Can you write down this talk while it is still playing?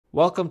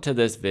Welcome to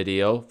this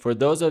video. For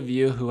those of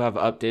you who have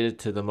updated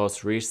to the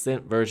most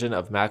recent version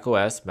of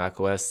macOS,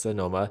 macOS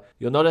Sonoma,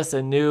 you'll notice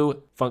a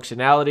new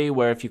functionality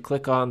where if you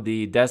click on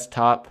the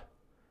desktop,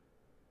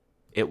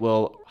 it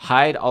will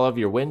hide all of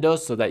your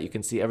windows so that you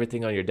can see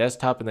everything on your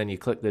desktop, and then you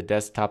click the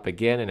desktop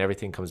again and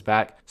everything comes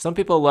back. Some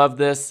people love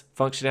this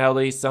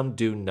functionality, some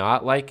do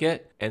not like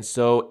it. And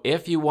so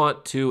if you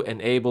want to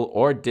enable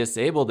or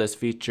disable this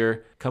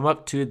feature, come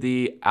up to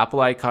the Apple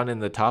icon in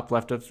the top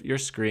left of your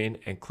screen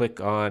and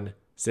click on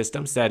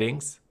System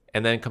Settings,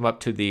 and then come up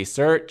to the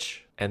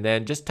search, and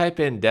then just type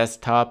in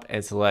desktop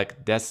and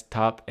select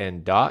desktop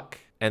and dock.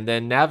 And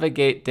then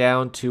navigate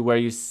down to where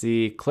you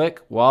see click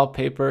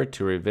wallpaper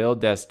to reveal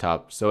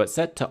desktop. So it's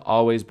set to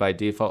always by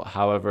default.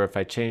 However, if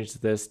I change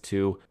this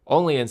to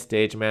only in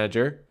Stage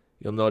Manager,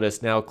 you'll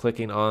notice now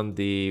clicking on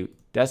the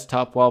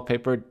desktop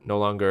wallpaper no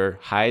longer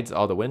hides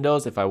all the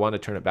windows. If I want to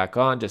turn it back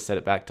on, just set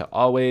it back to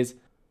always,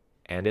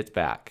 and it's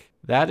back.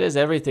 That is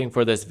everything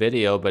for this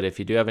video, but if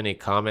you do have any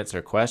comments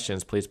or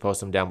questions, please post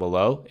them down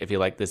below. If you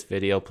like this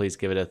video, please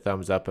give it a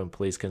thumbs up and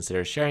please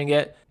consider sharing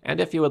it. And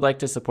if you would like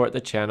to support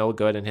the channel,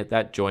 go ahead and hit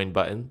that join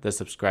button, the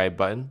subscribe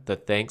button, the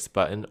thanks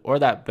button, or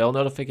that bell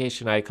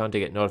notification icon to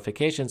get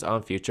notifications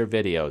on future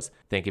videos.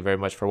 Thank you very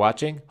much for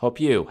watching. Hope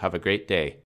you have a great day.